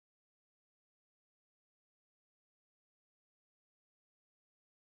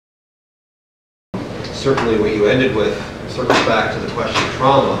certainly what you ended with circles back to the question of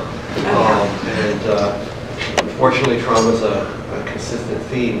trauma. Unfortunately, trauma is a consistent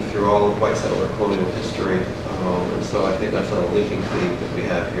theme through all of white settler colonial history. And so I think that's a linking theme that we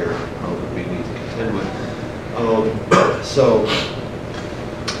have here that we need to contend with.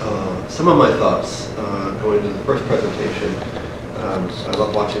 Some of my thoughts going to the first presentation. I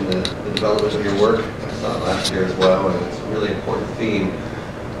love watching the development of your work. I saw it last year as well, and it's a really important theme.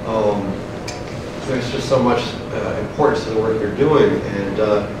 There's just so much importance to the work you're doing, and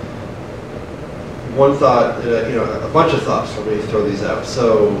one thought, a bunch of thoughts. Let me throw these out.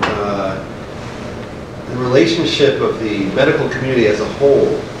 So, the relationship of the medical community as a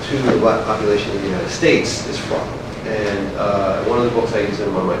whole to the black population in the United States is fraught. And one of the books I use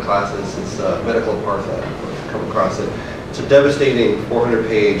in one of my classes is Medical Apartheid. I've come across it. It's a devastating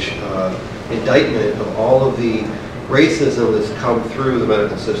 400-page indictment of all of the racism that's come through the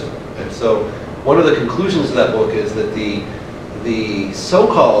medical system. And so one of the conclusions of that book is that the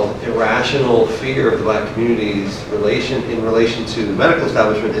so-called irrational fear of the black community's in relation to the medical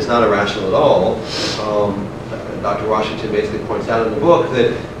establishment is not irrational at all. Dr. Washington basically points out in the book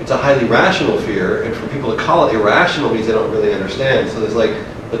that it's a highly rational fear, and for people to call it irrational means they don't really understand. So there's like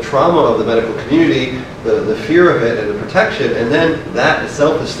the trauma of the medical community, the fear of it, and the protection, and then that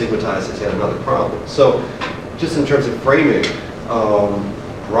itself is stigmatized as yet another problem. So just in terms of framing,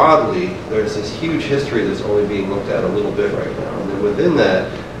 broadly, there's this huge history that's only being looked at a little bit right now. And then within that,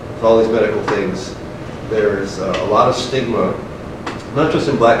 with all these medical things, there's a lot of stigma, not just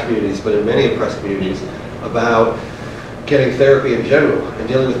in black communities, but in many oppressed communities, about getting therapy in general and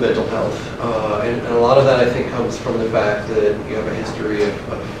dealing with mental health. And a lot of that, I think, comes from the fact that you have a history of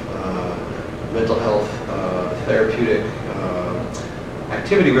mental health therapeutic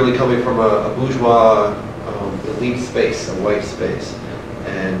activity really coming from a bourgeois elite space, a white space.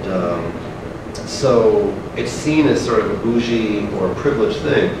 And so it's seen as sort of a bougie or a privileged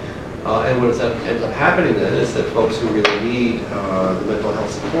thing. And what ends up happening then is that folks who really need the mental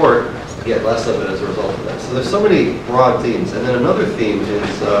health support get less of it as a result of that. So there's so many broad themes. And then another theme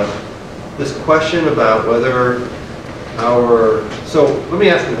is this question about whether so let me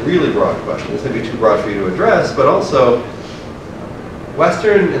ask a really broad question. It's going to be too broad for you to address, but also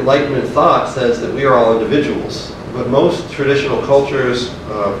Western Enlightenment thought says that we are all individuals. But most traditional cultures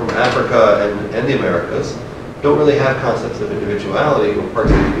from Africa and the Americas don't really have concepts of individuality or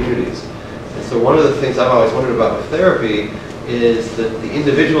parts of communities. And so one of the things I've always wondered about with therapy is that the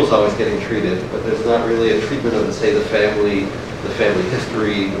individual is always getting treated, but there's not really a treatment of, say, the family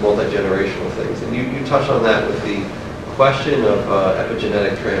history, the multi-generational things. And you touched on that with the question of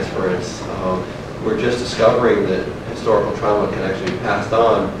epigenetic transference. We're just discovering that historical trauma can actually be passed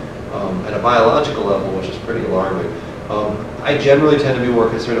on at a biological level, which is pretty alarming. I generally tend to be more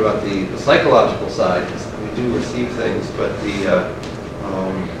concerned about the psychological side, because we do receive things, but the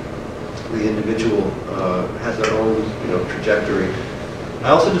individual has their own trajectory. I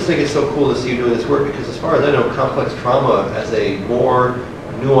also just think it's so cool to see you doing this work, because as far as I know, complex trauma as a more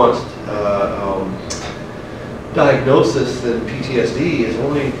nuanced diagnosis than PTSD is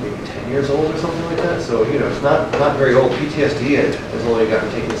only maybe 10 years old or something like that. So it's not very old. PTSD has only gotten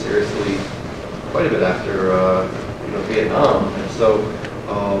taken seriously quite a bit after Vietnam, and so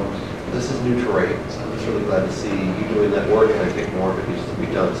this is new terrain. So I'm just really glad to see you doing that work, and I think more of it needs to be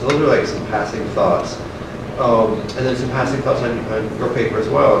done. So those are like some passing thoughts, and then some passing thoughts on your paper as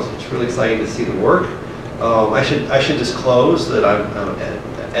well. It's really exciting to see the work. I should disclose that I'm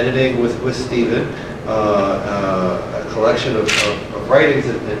editing with Stephen a collection of writings,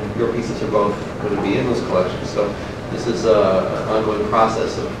 and your pieces are both going to be in those collections. So this is an ongoing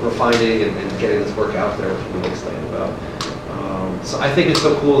process of refining and getting this work out there, which I'm really excited about. So I think it's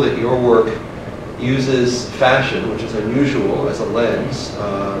so cool that your work uses fashion, which is unusual, as a lens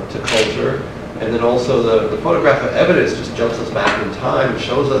to culture, and then also the photograph of evidence just jumps us back in time and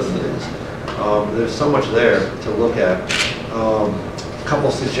shows us things. There's so much there to look at. A couple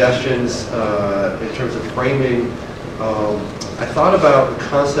suggestions in terms of framing. I thought about the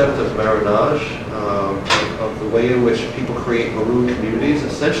concept of marronage, of the way in which people create maroon communities,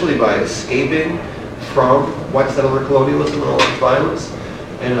 essentially by escaping from white settler colonialism and all its violence.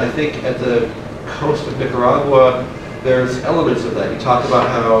 And I think at the coast of Nicaragua, there's elements of that. You talk about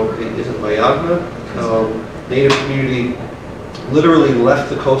how, isn't Mayagna, Native community literally left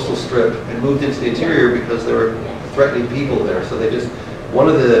the coastal strip and moved into the interior because there were threatening people there. So one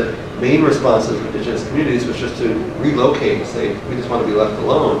of the main responses of indigenous communities was just to relocate and say, we just want to be left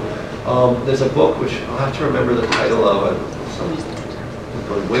alone. There's a book which I'll have to remember the title of.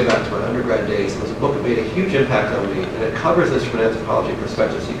 Going way back to my undergrad days. It was a book that made a huge impact on me, and it covers this from an anthropology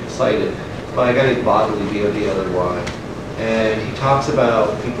perspective, so you can cite it. by a guy named Bodley, B-O-D-L-E-Y. And he talks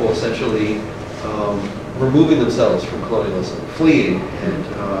about people essentially removing themselves from colonialism, fleeing and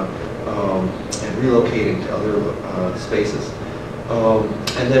relocating to other spaces.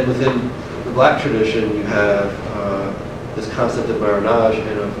 And then within the black tradition, you have this concept of marronage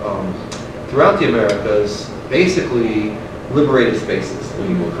and of, throughout the Americas, basically liberated spaces that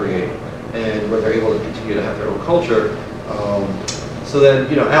people create, and where they're able to continue to have their own culture. So then,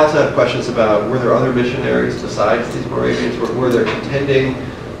 you know, I also have questions about, were there other missionaries besides these Moravians? Were there contending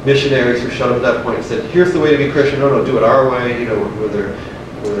missionaries who showed up at that point and said, here's the way to be Christian, no, do it our way? You know, were there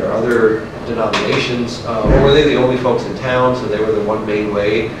other denominations? Or were they the only folks in town, so they were the one main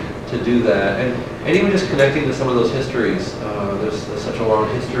way to do that? And even just connecting to some of those histories, there's such a long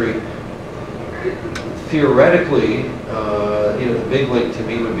history. Theoretically, you know, the big link to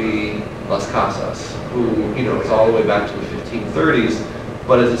me would be Las Casas, who, you know, is all the way back to the 1530s,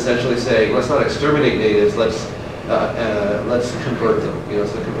 but is essentially saying, let's not exterminate natives, let's convert them. You know,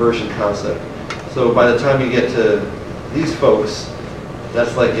 it's the conversion concept. So by the time you get to these folks,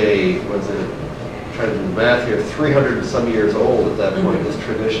 that's like a, what's it, I'm trying to do the math here, 300 and some years old at that point, this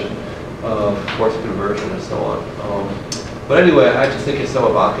tradition of forced conversion and so on. But anyway, I just think it's so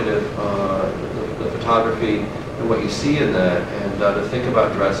evocative, the photography and what you see in that, and to think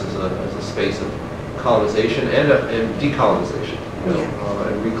about dress as a space of colonization and decolonization, you know,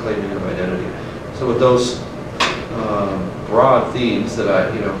 and reclaiming your identity. So with those broad themes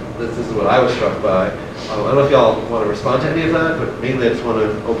that you know, this is what I was struck by. I don't know if y'all want to respond to any of that, but mainly I just want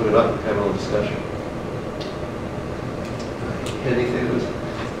to open it up and have a little discussion. Anything that was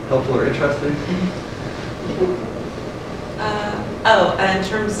helpful or interesting? In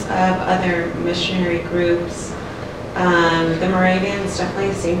terms of other missionary groups, the Moravians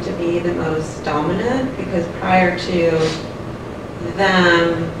definitely seem to be the most dominant, because prior to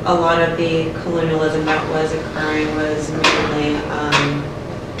them, a lot of the colonialism that was occurring was mainly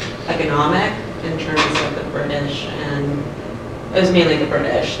economic, in terms of the British, and it was mainly the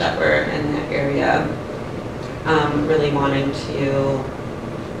British that were in that area, really wanting to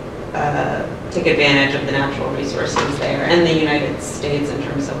take advantage of the natural resources there, and the United States in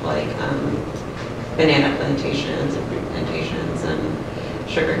terms of like banana plantations and fruit plantations and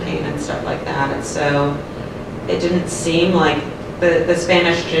sugarcane and stuff like that. And so it didn't seem like the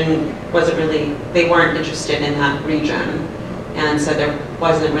Spanish they weren't interested in that region. And so there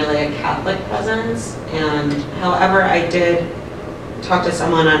wasn't really a Catholic presence. And however, I did talk to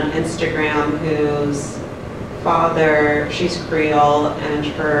someone on Instagram whose father, she's Creole, and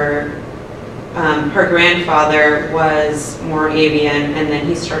her grandfather was Moravian, and then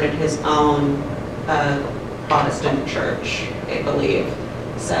he started his own Protestant church, I believe.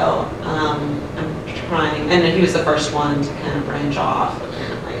 So I'm trying, and then he was the first one to kind of branch off,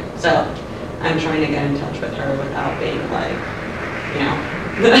 apparently. So I'm trying to get in touch with her without being like, you know,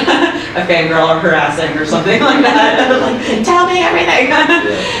 a fangirl or harassing or something like that. Like, tell me everything.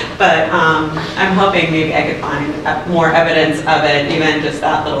 Yeah. But I'm hoping maybe I could find more evidence of it, even just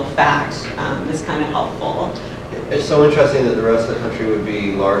that little fact is kind of helpful. It's so interesting that the rest of the country would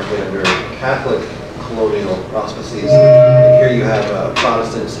be largely under Catholic colonial auspices. And here you have a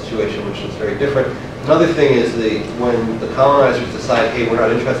Protestant situation, which is very different. Another thing is when the colonizers decide, hey, we're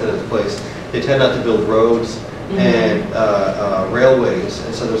not interested in this place, they tend not to build roads and railways,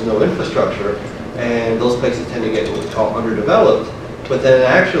 and so there's no infrastructure, and those places tend to get what we call underdeveloped. But then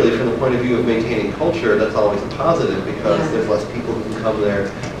actually, from the point of view of maintaining culture, that's always a positive, because there's less people who can come there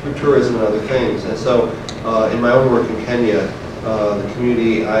through tourism and other things. And so in my own work in Kenya, the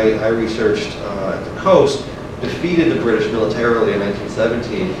community I researched at the coast defeated the British militarily in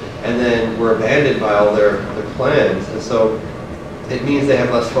 1917, and then were abandoned by all their plans. And so it means they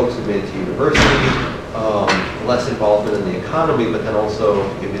have less folks who made it to university, less involvement in the economy, but then also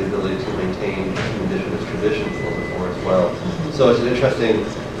give you the ability to maintain indigenous traditions a little bit more as well. So it's an interesting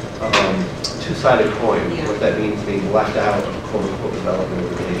two-sided coin, what that means being left out of quote-unquote development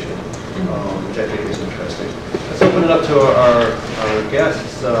of the nation, which I think is interesting. Let's open it up to our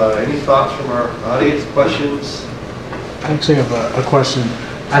guests. Any thoughts from our audience, questions? I actually have a question.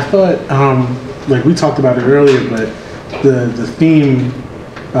 I thought, like we talked about it earlier, but the theme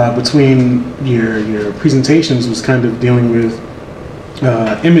between your presentations was kind of dealing with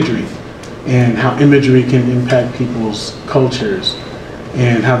imagery and how imagery can impact people's cultures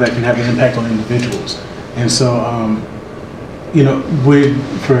and how that can have an impact on individuals. And so, you know,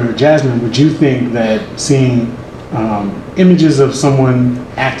 for Jasmine, would you think that seeing images of someone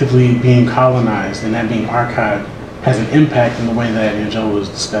actively being colonized and that being archived has an impact in the way that Anjail was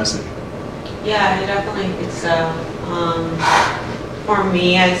discussing? Yeah, I definitely think so. for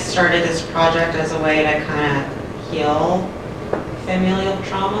me, I started this project as a way to kind of heal familial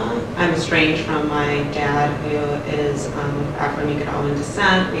trauma. I'm estranged from my dad, who is Afro-Amerindian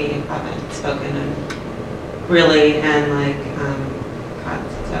descent. We haven't spoken in really, and like, God,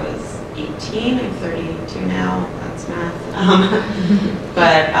 since I was 18, I'm 32 now, that's math.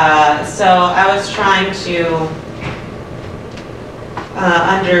 So I was trying to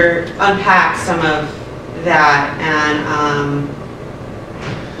unpack some of that, and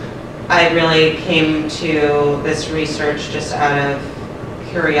I really came to this research just out of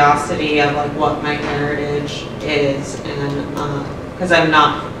curiosity of like what my heritage is, and because I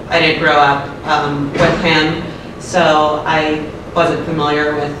didn't grow up with him, so I wasn't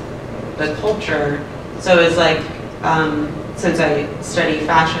familiar with the culture. So it was like, since I study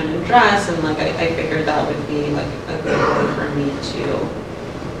fashion and dress, and like I figured that would be like a good way for me to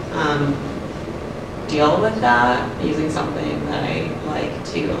deal with that, using something that I like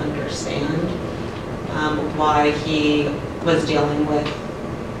to understand why he was dealing with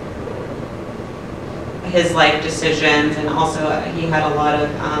his life decisions, and also he had a lot of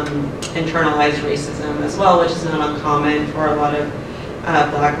internalized racism as well, which is not uncommon for a lot of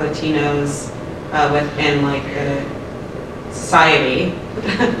Black Latinos within like the society.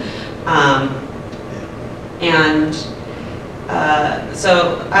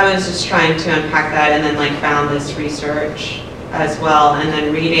 So I was just trying to unpack that, and then like found this research as well, and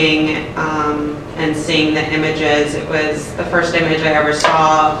then reading and seeing the images. It was the first image I ever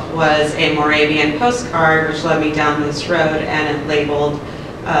saw was a Moravian postcard, which led me down this road, and it labeled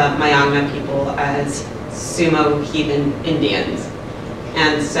Mayangna people as sumo heathen Indians.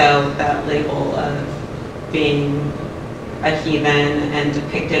 And so that label of being a heathen and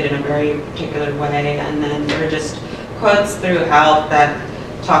depicted in a very particular way, and then there are just quotes throughout that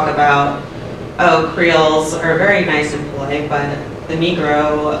talk about, oh, Creoles are very nice and polite, but the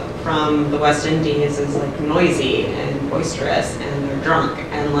Negro from the West Indies is like noisy and boisterous, and they're drunk,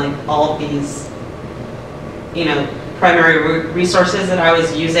 and like all these, you know, primary resources that I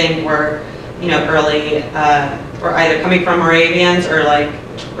was using were, you know, early, or either coming from Moravians or like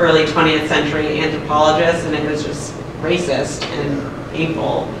early 20th century anthropologists, and it was just racist and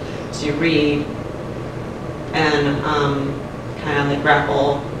painful to read and kind of like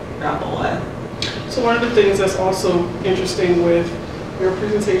grapple with. So one of the things that's also interesting with your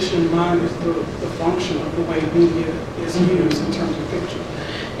presentation in mind is the function of the way media is used in terms of picture.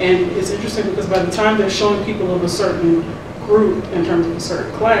 And it's interesting because by the time they're showing people of a certain group in terms of a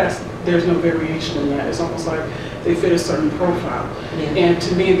certain class, there's no variation in that. It's almost like they fit a certain profile. Yeah. And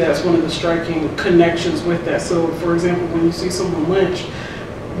to me, that's one of the striking connections with that. So for example, when you see someone lynched,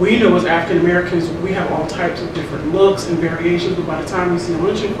 we know as African Americans, we have all types of different looks and variations, but by the time we see a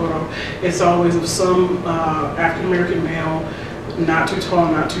lynching photo, it's always of some African American male, not too tall,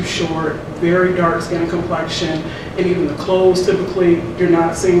 not too short, very dark skin complexion, and even the clothes, typically, you're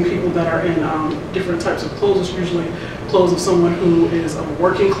not seeing people that are in different types of clothes. It's usually clothes of someone who is a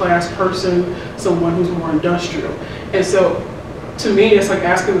working class person, someone who's more industrial. And so, to me, it's like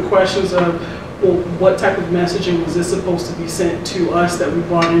asking the questions of, well, what type of messaging was this supposed to be sent to us that we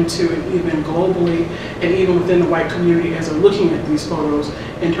brought into, and even globally, and even within the white community as they're looking at these photos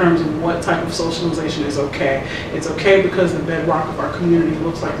in terms of what type of socialization is okay. It's okay because the bedrock of our community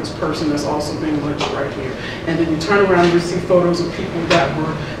looks like this person that's also being lynched right here. And then you turn around and you see photos of people that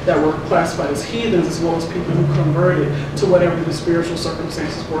were classified as heathens, as well as people who converted to whatever the spiritual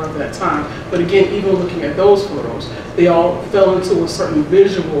circumstances were of that time. But again, even looking at those photos, they all fell into a certain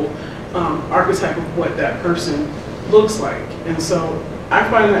visual archetype of what that person looks like. And so I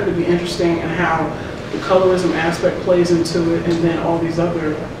find that to be interesting, and how the colorism aspect plays into it, and then all these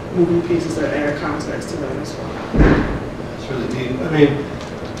other moving pieces that add context to that as well. It's really deep. I mean,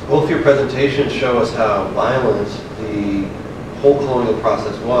 both your presentations show us how violent the whole colonial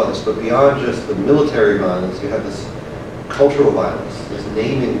process was, but beyond just the military violence, you have this cultural violence, this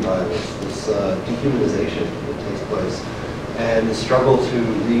naming violence, this dehumanization that takes place, and the struggle to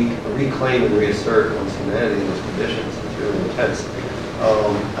reclaim and reassert one's humanity in those conditions is really intense.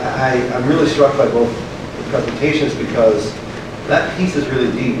 I'm really struck by both the presentations because that piece is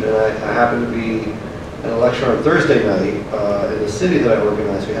really deep, and I happen to be at a lecture on Thursday night in the city that I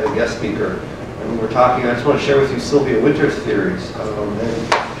organized. We had a guest speaker, and we were talking. I just want to share with you Sylvia Winter's theories,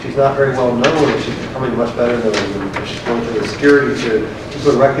 and she's not very well known, and she's becoming much better known, and she's going through the security to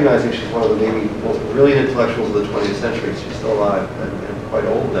sort of recognizing she's one of the maybe most brilliant intellectuals of the 20th century. She's still alive and quite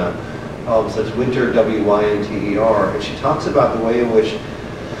old now. So it's Winter, W-Y-N-T-E-R, and she talks about the way in which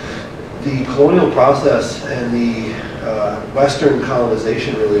the colonial process and the Western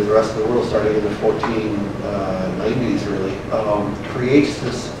colonization, really, of the rest of the world, starting in the 1490s, really, creates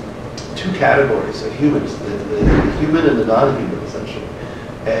this two categories of humans, the human and the non-human, essentially.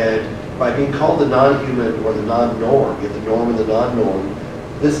 And by being called the non-human or the non-norm, you have the norm and the non-norm,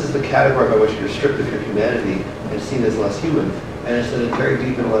 this is the category by which you're stripped of your humanity and seen as less human. And it's at a very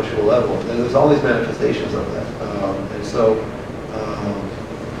deep intellectual level. And there's all these manifestations of that. And so,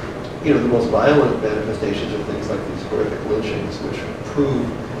 you know, the most violent manifestations are things like these horrific lynchings, which prove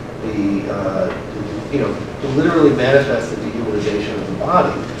you know, literally manifest the dehumanization of the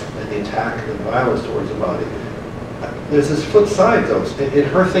body and the attack and violence towards the body. There's this flip side, though. In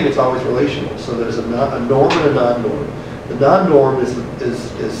her thing, it's always relational. So there's a norm and a non-norm. The non-norm is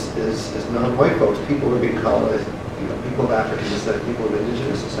non-white folks, people who are being colonized, you know, people of African descent, people of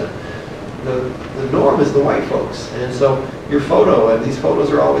indigenous descent. The norm is the white folks. And so your photo, and these photos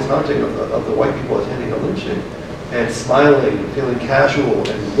are always haunting of the white people attending a lynching, and smiling, and feeling casual,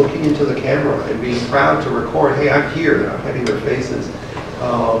 and looking into the camera, and being proud to record, hey, I'm here, they're not hiding their faces.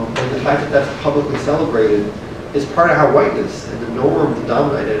 And the fact that that's publicly celebrated is part of how whiteness and the norm, the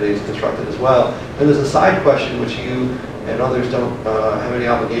dominant identity is constructed as well. And there's a side question which you and others don't have any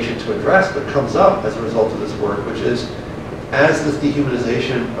obligation to address, but comes up as a result of this work, which is, as this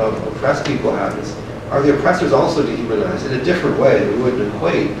dehumanization of oppressed people happens, are the oppressors also dehumanized in a different way that we wouldn't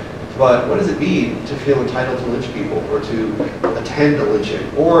equate? But what does it mean to feel entitled to lynch people, or to attend a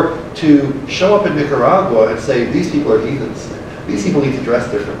lynching, or to show up in Nicaragua and say, these people are heathens, these people need to dress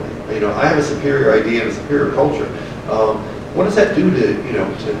differently? You know, I have a superior idea and a superior culture. What does that do to, you know,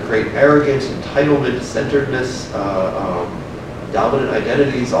 to create arrogance, entitlement, centeredness, dominant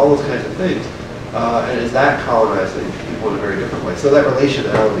identities, all those kinds of things? And is that colonizing people in a very different way? So that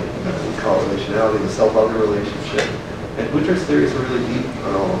relationality, we call relationality, the self-other relationship. And Woodruff's theory is really deep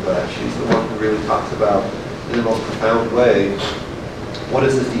on all of that. She's the one who really talks about, in the most profound way, what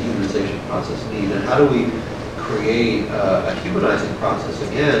does this dehumanization process mean, and how do we create a humanizing process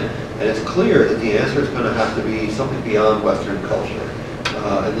again? And it's clear that the answer is going to have to be something beyond Western culture.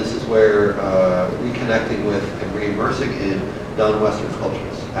 And this is where reconnecting with and re-immersing in non-Western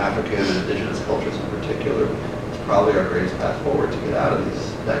cultures, African and indigenous cultures in particular, is probably our greatest path forward to get out of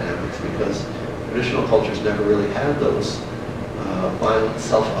these dynamics, because traditional cultures never really had those violent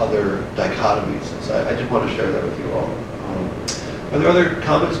self-other dichotomies. So I did want to share that with you all. Are there other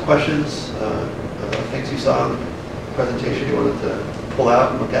comments, questions, things you saw in the presentation you wanted to pull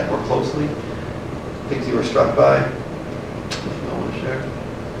out and look at more closely? Things you were struck by? If you don't want to share.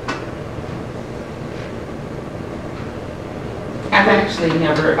 I've actually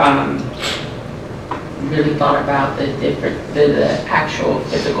never really thought about the actual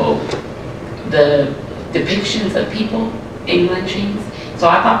physical, the depictions of people in lynchings. So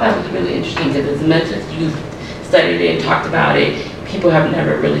I thought that was really interesting, because as much as you studied it and talked about it, people have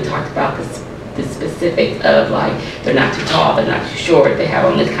never really talked about the specifics of, like, they're not too tall, they're not too short, they have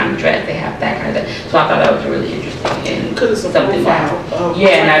on this kind of dress, they have that kind of thing. So I thought that was really interesting, and because it's a something profile. yeah,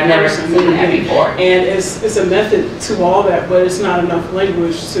 and I've never seen that before. And it's a method to all that, but it's not enough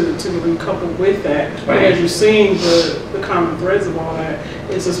language to really couple with that. Right. But as you're seeing the common threads of all that,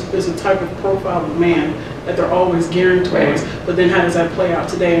 it's a type of profile of man that they're always gearing towards. Right. But then how does that play out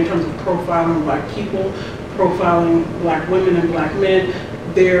today in terms of profiling Black people, profiling Black women and Black men?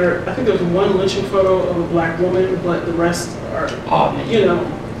 I think there's one lynching photo of a Black woman, but the rest are, you know,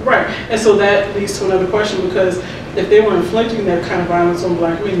 right. And so that leads to another question, because if they were inflicting that kind of violence on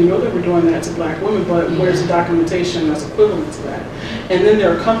Black men, you know they were doing that to Black women, but where's the documentation that's equivalent to that? And then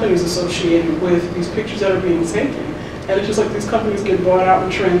there are companies associated with these pictures that are being taken. And it's just like these companies get bought out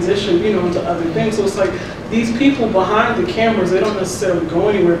and transition, you know, into other things. So it's like these people behind the cameras, they don't necessarily go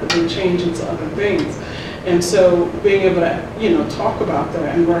anywhere, but they change into other things. And so being able to, you know, talk about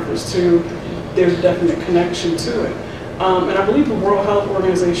that in reference to there's a definite connection to it. And I believe the World Health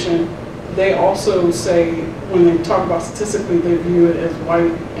Organization, they also say, when they talk about statistically, they view it as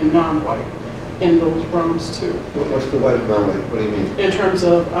white and non-white in those realms too. What's the white and non-white? What do you mean? In terms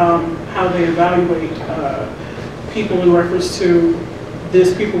of how they evaluate people in reference to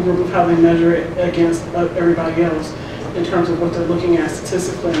this people group, of how they measure it against everybody else in terms of what they're looking at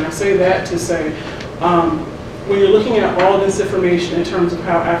statistically. And I say that to say, when you're looking at all this information in terms of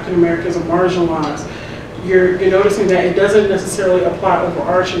how African Americans are marginalized, you're noticing that it doesn't necessarily apply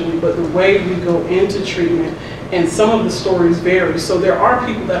overarchingly, but the way we go into treatment and some of the stories vary. So there are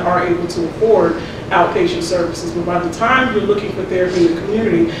people that are able to afford outpatient services, but by the time you're looking for therapy in the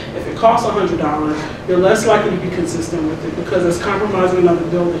community, if it costs $100, you're less likely to be consistent with it, because it's compromising another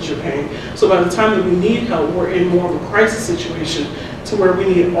bill that you're paying. So by the time that we need help, we're in more of a crisis situation to where we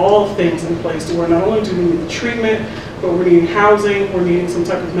need all things in place, to where not only do we need the treatment, but we're needing housing, we're needing some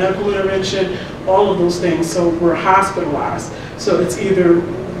type of medical intervention, all of those things. So we're hospitalized. So it's either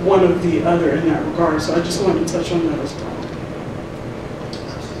one or the other in that regard. So I just wanted to touch on that as well.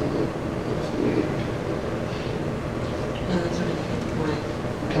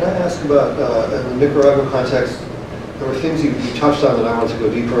 Can I ask about, in the Nicaraguan context, there were things you touched on that I wanted to go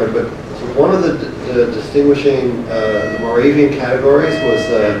deeper in, but one of the distinguishing the Moravian categories was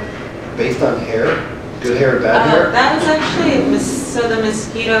based on hair, good hair, bad hair? That was actually, so the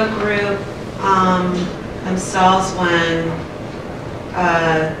mosquito group themselves, when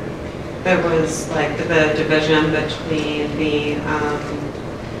there was like the division between the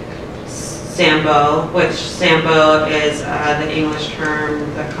Sambo, which Sambo is the English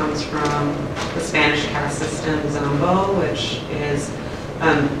term that comes from the Spanish caste system, Zambo, which is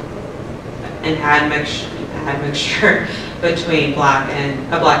an admixture between a black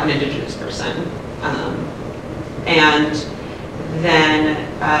and indigenous person. And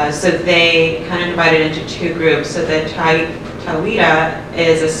then, so they kind of divided into two groups. So the Tawida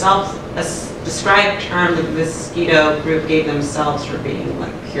is a described term the mosquito group gave themselves for being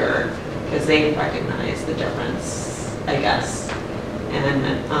like pure, because they recognize the difference, I guess.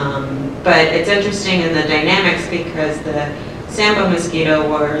 And but it's interesting in the dynamics because the Sambo mosquito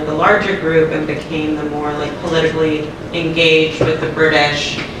were the larger group and became the more like politically engaged with the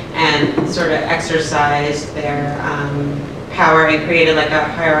British and sort of exercised their power and created like a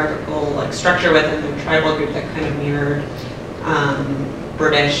hierarchical like structure within the tribal group that kind of mirrored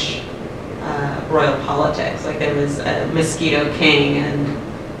British royal politics. Like there was a mosquito king, and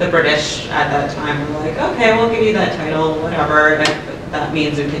the British at that time were like, okay, we'll give you that title, whatever, if that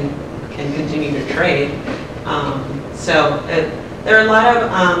means we can continue to trade. There are a lot of,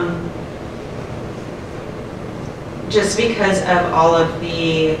 just because of all of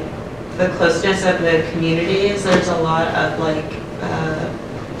the closeness of the communities, there's a lot of like,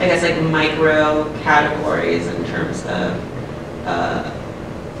 I guess like micro categories in terms of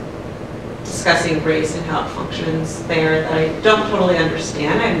discussing race and how it functions there that I don't totally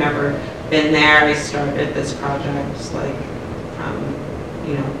understand. I've never been there. I started this project like from,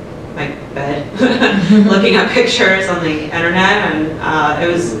 my bed, looking at pictures on the internet, and it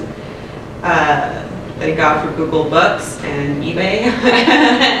was, thank God for Google Books and eBay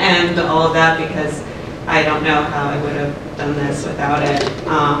and all of that, because I don't know how I would have done this without it.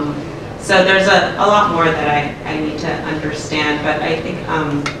 So there's a lot more that I need to understand, but I think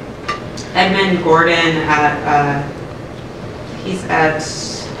Edmund Gordon he's at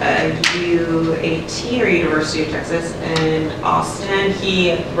UAT, or University of Texas in Austin.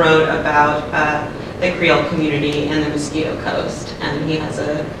 He wrote about the Creole community in the Mosquito Coast, and he has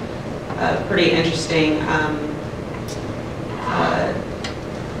a pretty interesting,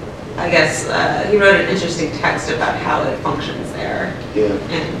 I guess, he wrote an interesting text about how it functions there. Yeah.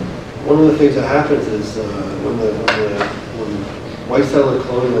 And one of the things that happens is when white settler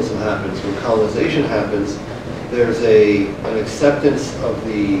colonialism happens, when colonization happens, there's an acceptance of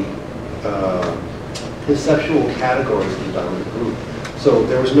the conceptual categories of the dominant group. So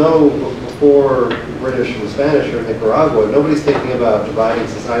there was no, before British and Spanish or Nicaragua, nobody's thinking about dividing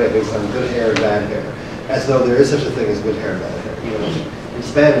society based on good hair and bad hair, as though there is such a thing as good hair and bad hair. In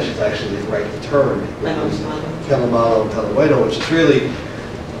Spanish, it's actually right the term, pelo malo and pelo bueno, which is really,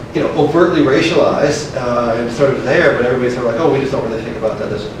 overtly racialized and sort of there, but everybody's sort of like, oh, we just don't really think about that.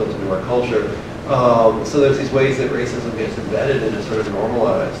 That's just built into our culture. So there's these ways that racism gets embedded and is sort of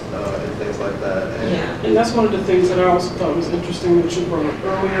normalized and things like that. And that's one of the things that I also thought was interesting that you brought up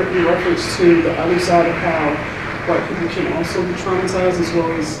earlier in reference to the other side of how white people can also be traumatized as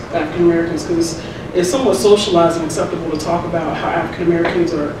well as African Americans, because it's somewhat socialized and acceptable to talk about how African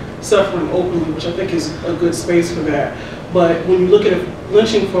Americans are suffering openly, which I think is a good space for that. But when you look at a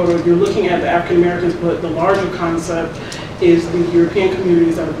lynching photo, you're looking at the African Americans, but the larger concept is the European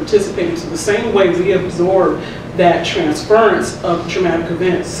communities that are participating. So the same way we absorb that transference of traumatic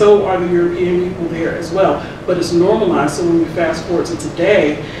events, so are the European people there as well. But it's normalized, so when you fast forward to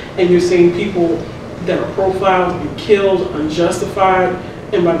today, and you're seeing people that are profiled and killed, unjustified,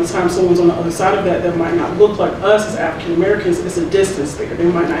 and by the time someone's on the other side of that, that might not look like us as African Americans, it's a distance there. They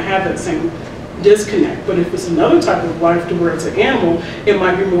might not have that same disconnect. But if it's another type of life to where it's an animal, it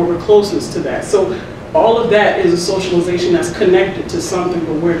might be more of a closeness to that. So all of that is a socialization that's connected to something,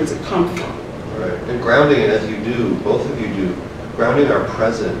 but where does it come from? Right, and grounding it as you do, both of you do, grounding our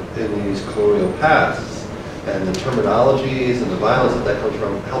present in these colonial pasts and the terminologies and the violence that comes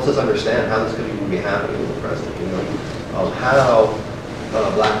from helps us understand how this could even be happening in the present, how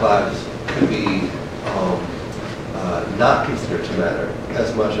Black lives could be not considered to matter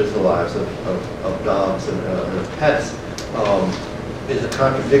as much as the lives of dogs and of pets is a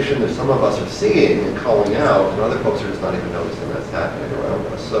contradiction that some of us are seeing and calling out, and other folks are just not even noticing that's happening around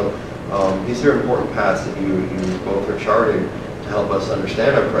us. So these are important paths that you both are charting to help us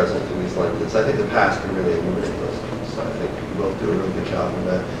understand our present through these lenses. I think the past can really illuminate those things. So I think you both do a really good job in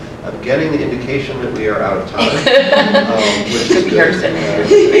that. I'm getting the indication that we are out of time, which is good.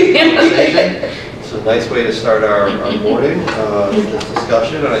 It's a nice way to start our morning, this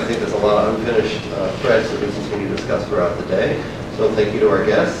discussion, and I think there's a lot of unfinished threads that we continue to discuss throughout the day. So thank you to our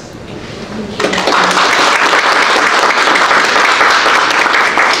guests.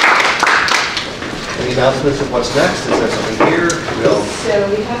 Any announcements of what's next? Is there something here? So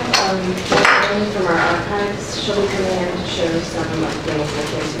we have Jasmine from our archives. She'll be coming in to show some of the things that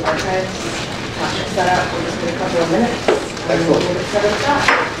came to archives. Set up. We'll just get a couple of minutes. Excellent. We'll get set up.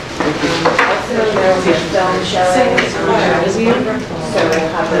 Also, there will be a film showing on our museum. So we'll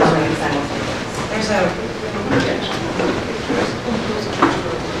have those running simultaneously. There's a